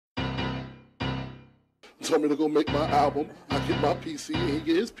told me to go make my album. I get my PC and he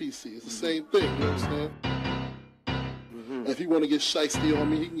get his PC. It's the same thing, you know what I'm saying? If he want to get shiesty on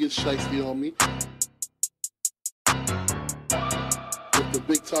me, he can get shiesty on me. If the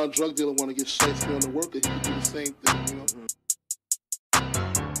big time drug dealer want to get shiesty on the worker, he can do the same thing, you know?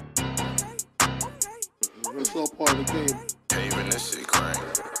 It's all part of the game. Paven, this shit crazy.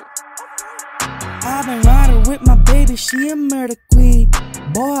 I've been riding with my baby, she a murder queen.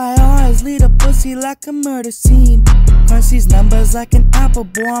 Boy, I always lead a pussy like a murder scene. Crunch these numbers like an apple,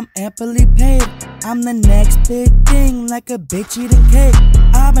 boy, I'm amply paid. I'm the next big thing, like a bitch eating cake.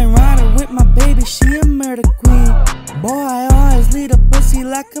 I've been riding with my baby, she a murder queen. Boy, I always lead a pussy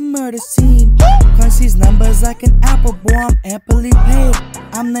like a murder scene. Crunch these numbers like an apple, boy, I'm amply paid.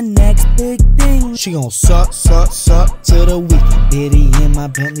 I'm the next big thing. She gon' suck till the weekend. Biddy in my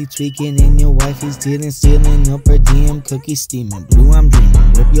Bentley tweaking, and your wifey's stealing up Per Diem cookie steamin. Blue, I'm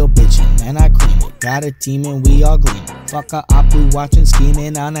dreamin', whip your bitch and I cream it. Got a team and we all gleamin'. Fuck a Apu watching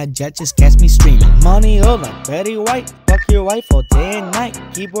schemin' on a jet, just catch me streamin'. Money old like Betty White, fuck your wife all day and night.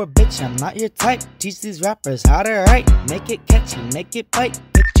 Keyboard bitch, I'm not your type. Teach these rappers how to write. Make it catchy, make it bite.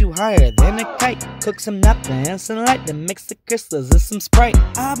 Hit you higher than a kite. Cook some napkin and some light, then mix the crystals with some Sprite.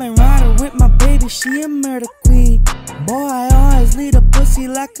 I've been riding with my baby, she a murder queen. Boy, I always lead a pussy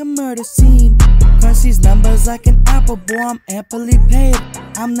like a murder scene. Crunch these numbers like an apple, boy, I'm amply paid.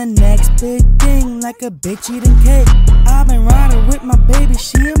 I'm the next big thing, like a bitch eating cake. I've been riding with my baby,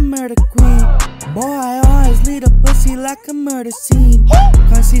 she a murder queen. Boy, I always lead a pussy like a murder scene.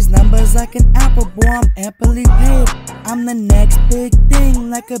 Crunch these numbers like an apple, boy, I'm amply paid. I'm the next big thing,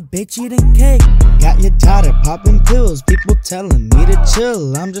 like a bitch eating cake. Got your daughter popping pills, people telling me to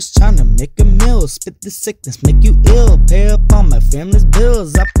chill. I'm just trying to make a meal, spit the sickness, make you ill. Pay up on my family's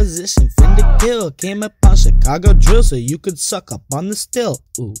bills, opposition finna kill. Came up on Chicago drill so you could suck up on the still.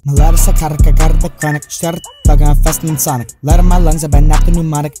 Ooh. Malada psychotic, I got the chronic. Started thugging, I'm faster than Sonic. Light of my lungs, I've been knocked the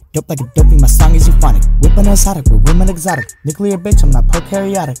pneumonic. Dope like a dopey, my song is euphonic. Whipping exotic with women exotic. Nuclear bitch, I'm not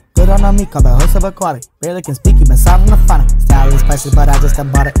prokaryotic. Good on me, call the host of aquatic. Barely can speak, you been sounding the phonic. Style is priceless, but I just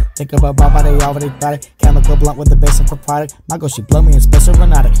bought it. Think about but they already got it. Chemical blunt with the basic for product. My girl, she blow me in special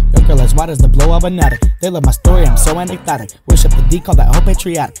rhinotic. Your girl is white as the blow of a nautic. They love my story, I'm so anecdotic. Worship the D, call that whole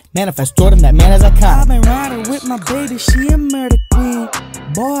patriotic. Manifest Jordan, that man is iconic. I've been riding with my baby, she a murder queen.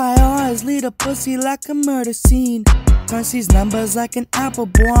 Boy, I always lead a pussy like a murder scene. Crunch these numbers like an apple,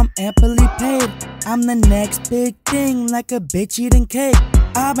 boy, I'm amply paid. I'm the next big thing, like a bitch eating cake.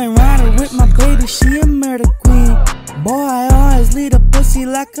 I've been riding with my baby, she a murder queen. Boy, I always lead a pussy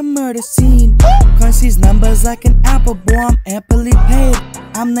like a murder scene. Crunch these numbers like an apple, boy, I'm amply paid.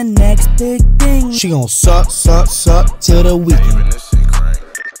 I'm the next big thing. She gon' suck till the weekend.